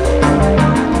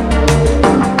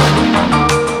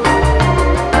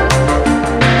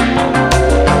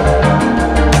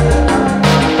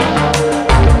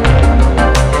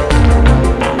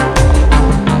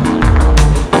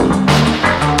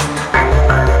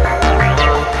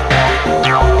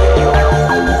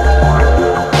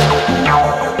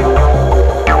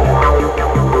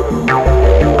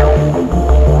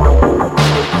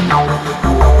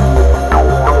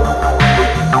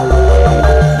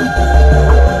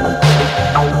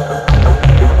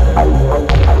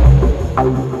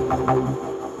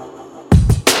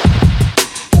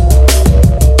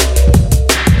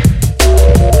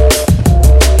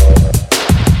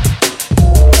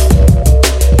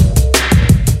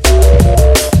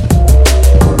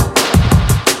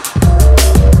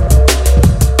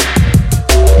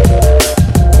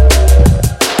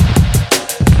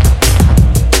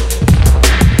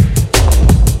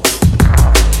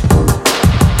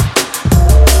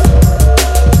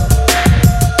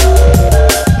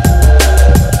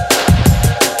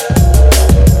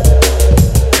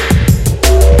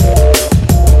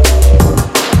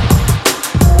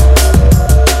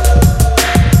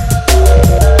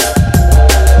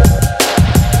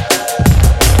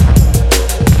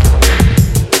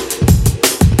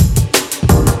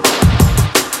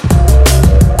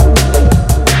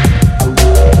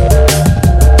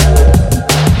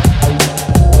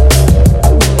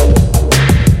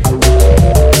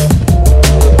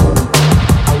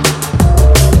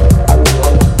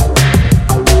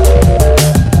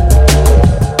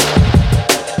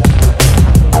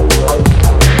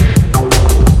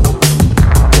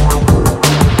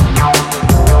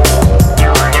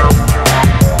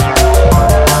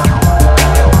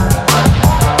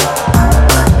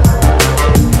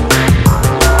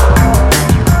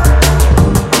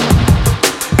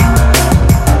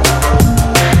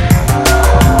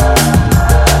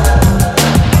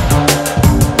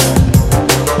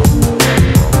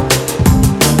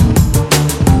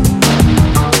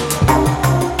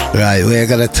 Right, we're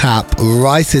going to tap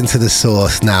right into the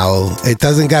source now. It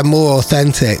doesn't get more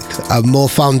authentic and more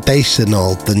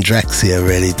foundational than Drexciya,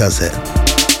 really, does it?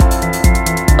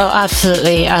 Oh,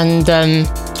 absolutely. And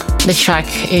this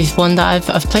track is one that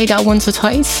I've played out once or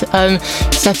twice.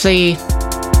 It's definitely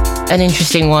an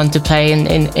interesting one to play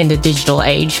in the digital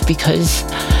age, because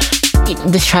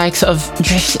this track sort of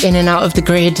drifts in and out of the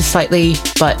grid slightly,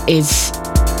 but is,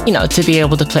 you know, to be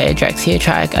able to play a Drexciya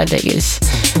track, I think is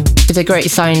a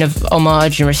great sign of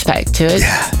homage and respect to it.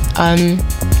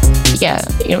 Yeah,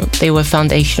 you know, they were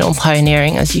foundational,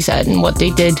 pioneering, as you said, in what they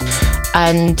did,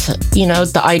 and you know,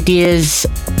 the ideas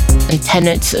and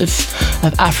tenets of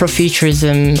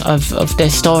Afrofuturism, of their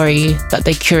story that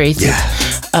they curated,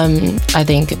 I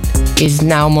think is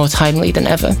now more timely than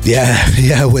ever.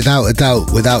 Yeah, without a doubt,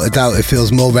 it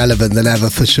feels more relevant than ever,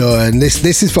 for sure. And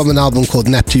this is from an album called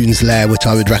Neptune's Lair, which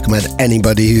I would recommend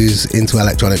anybody who's into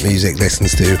electronic music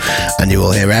listens to, and you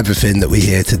will hear everything that we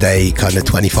hear today, kind of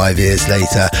 25 years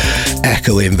later,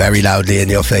 echoing very loudly in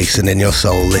your face and in your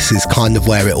soul. This is kind of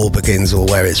where it all begins, or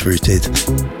where it's rooted.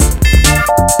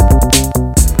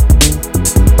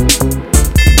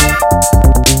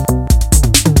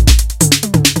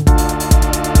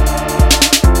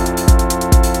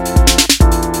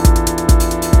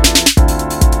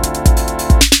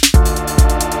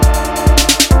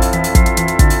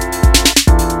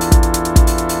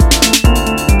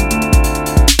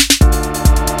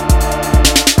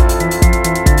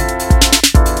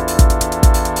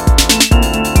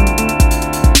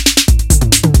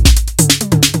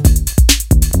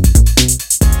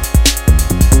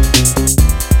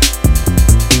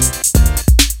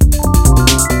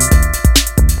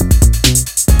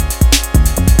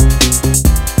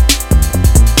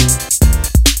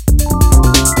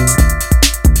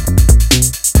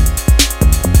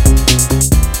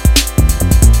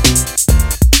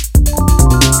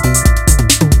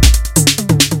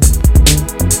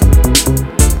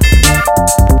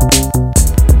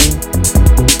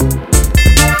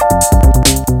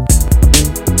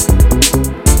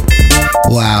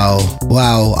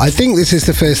 Wow, I think this is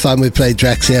the first time we played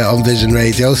Drexciya on Vision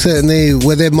Radio. Certainly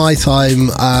within my time,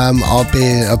 I've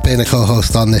been a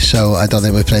co-host on this show. I don't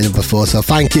think we've played it before, so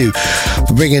thank you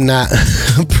for bringing that.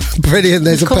 Brilliant.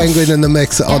 There's a penguin in the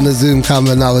mix on the Zoom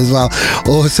camera now as well.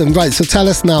 Awesome. Right, so tell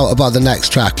us now about the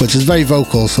next track, which is very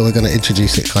vocal, so we're going to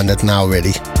introduce it kind of now,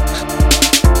 really.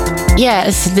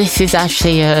 Yes, this is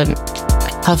actually a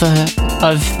cover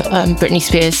of Britney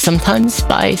Spears' Sometimes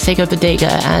by Sega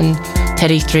Bodega and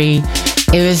Teddy 3.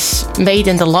 It was made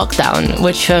in the lockdown,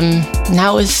 which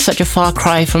now is such a far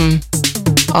cry from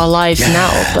our lives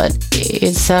now, but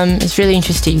it's really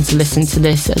interesting to listen to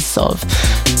this as sort of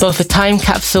both a time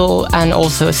capsule and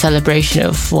also a celebration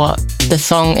of what the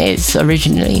song is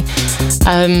originally.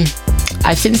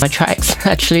 I've seen my tracks,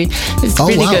 actually. It's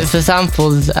really good for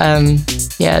samples.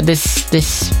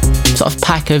 This sort of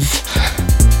pack of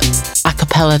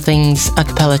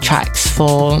acapella tracks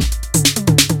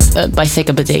by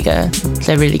Sega Bodega.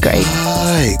 They're really great.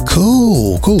 Right,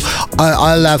 cool.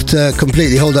 I'll have to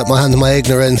completely hold up my hand in my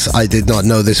ignorance. I did not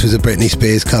know this was a Britney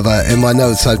Spears cover. In my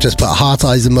notes, I've just put heart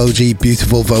eyes emoji,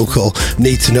 beautiful vocal,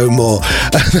 need to know more.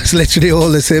 That's literally all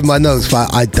that's in my notes,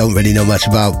 but I don't really know much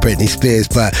about Britney Spears,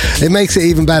 but it makes it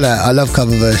even better. I love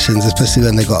cover versions, especially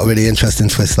when they got a really interesting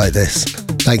twist like this.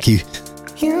 Thank you.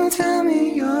 You tell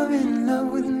me you're in love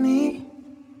with me,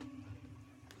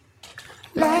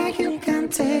 like you can't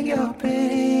take your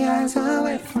pretty eyes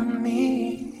away from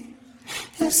me.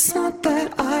 It's not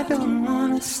that I don't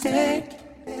wanna stay,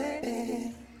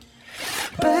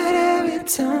 but every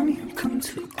time you come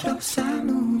too close I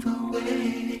move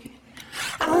away.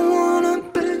 I wanna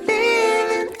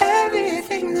believe in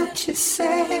everything that you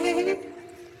say,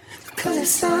 'cause it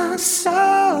sounds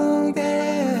so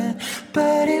good.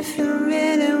 But if you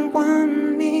really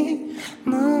want me,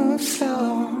 move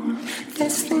slow.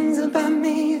 There's things about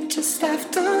me you just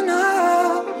have to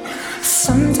know.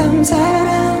 Sometimes I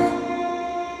run,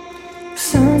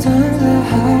 sometimes I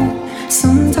hide,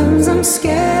 sometimes I'm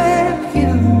scared of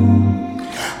you,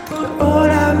 but all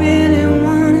I really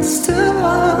want is to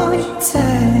hold you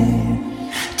tight,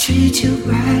 treat you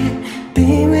right,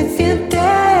 be with you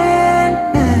day and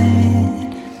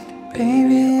night.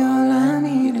 Baby, all I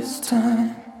need is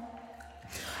time.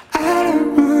 I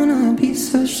don't wanna be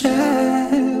so shy.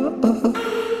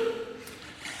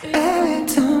 Every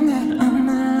time that I'm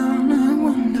alone I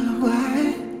wonder why.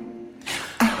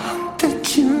 I hope that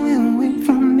you will wait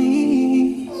for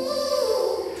me.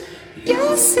 You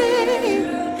see,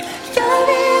 you're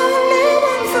the only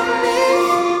one for me.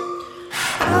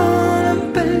 I wanna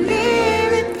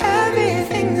believe in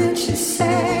everything that you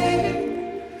say,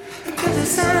 'cause it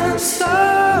sounds so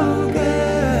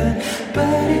good.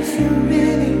 But if you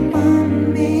really want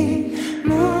me,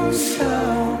 move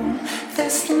slow.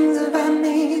 There's things about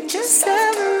me you just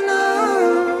have to know.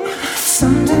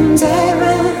 Sometimes I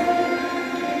run,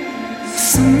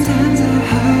 sometimes I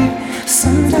hide,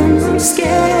 sometimes I'm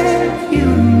scared of you,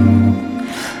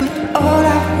 but all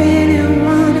I really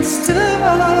want is to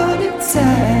hold you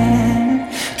tight,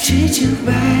 treat you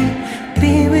right,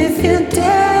 be with you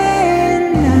day and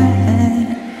night.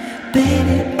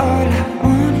 Baby, all I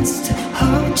want is to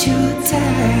hold you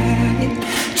tight,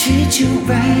 treat you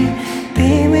right,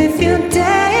 be with you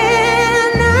day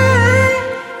and night.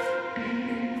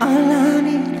 All I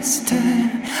need is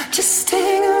time. Just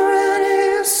hang around and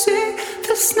you'll see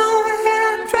there's nowhere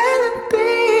I'd rather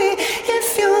be. If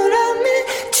you love me,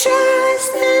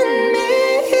 trust in me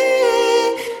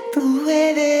the way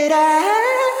that I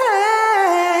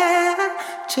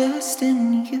trust in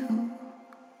you.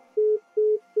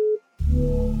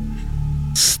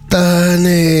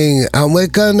 Stunning. And we're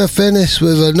going to finish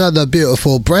with another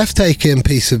beautiful, breathtaking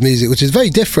piece of music, which is very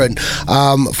different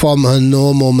from her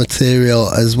normal material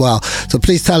as well. So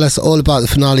please tell us all about the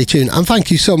finale tune. And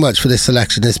thank you so much for this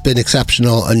selection. It's been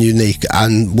exceptional and unique.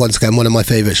 And once again, one of my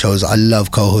favourite shows. I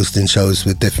love co-hosting shows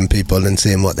with different people and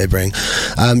seeing what they bring.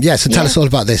 So tell us all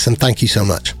about this, and thank you so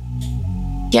much.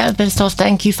 Yeah, first off,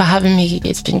 thank you for having me.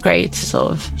 It's been great to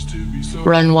sort of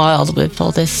run wild with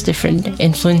all this different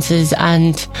influences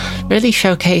and really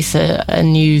showcase a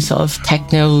new sort of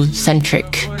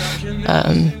techno-centric set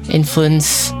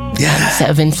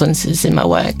of influences in my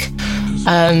work.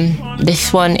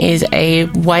 This one is a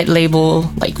white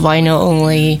label, like vinyl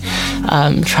only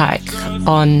track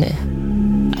on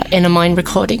Inner Mind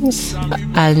Recordings,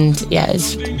 and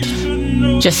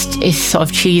it's sort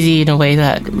of cheesy in a way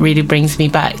that really brings me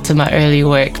back to my early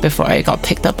work before I got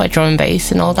picked up by drum and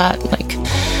bass and all that.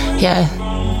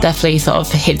 Definitely sort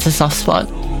of hits a soft spot.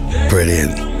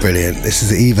 Brilliant. This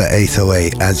is Eva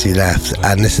 808 As You Left,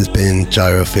 and this has been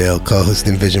Gyrofield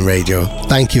co-hosting Vision Radio.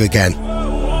 Thank you again.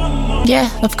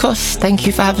 Yeah, of course. Thank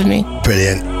you for having me.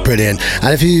 Brilliant.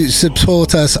 And if you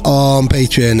support us on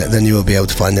Patreon, then you will be able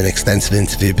to find an extensive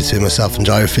interview between myself and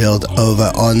Gyrofield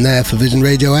over on there for Vision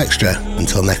Radio Extra.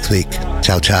 Until next week,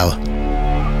 ciao ciao.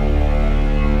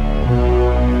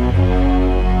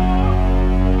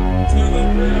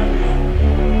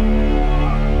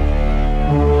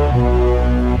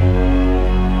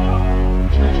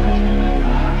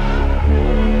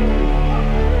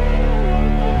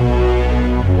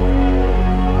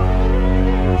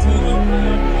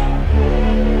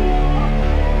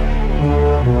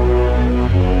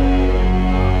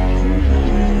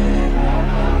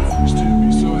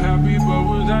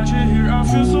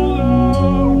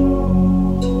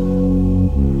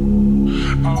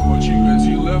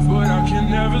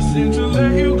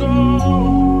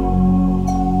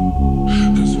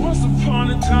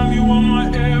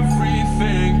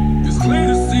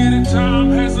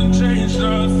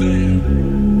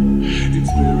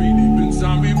 It's buried deep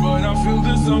inside me, but I feel the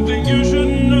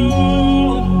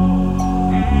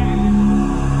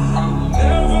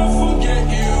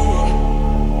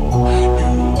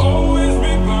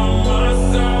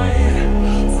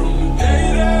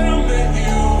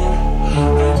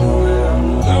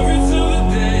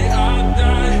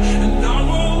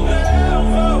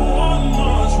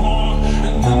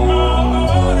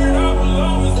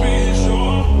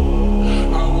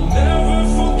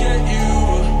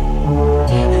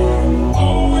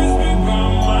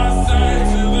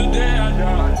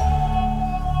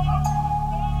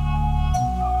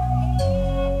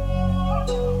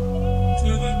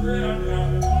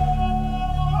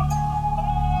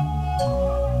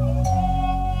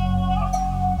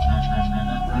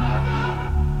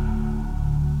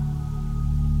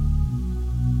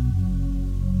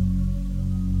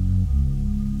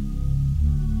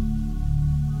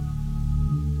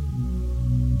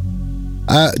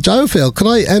Gyrophil, can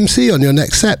I MC on your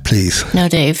next set, please? No,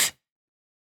 Dave.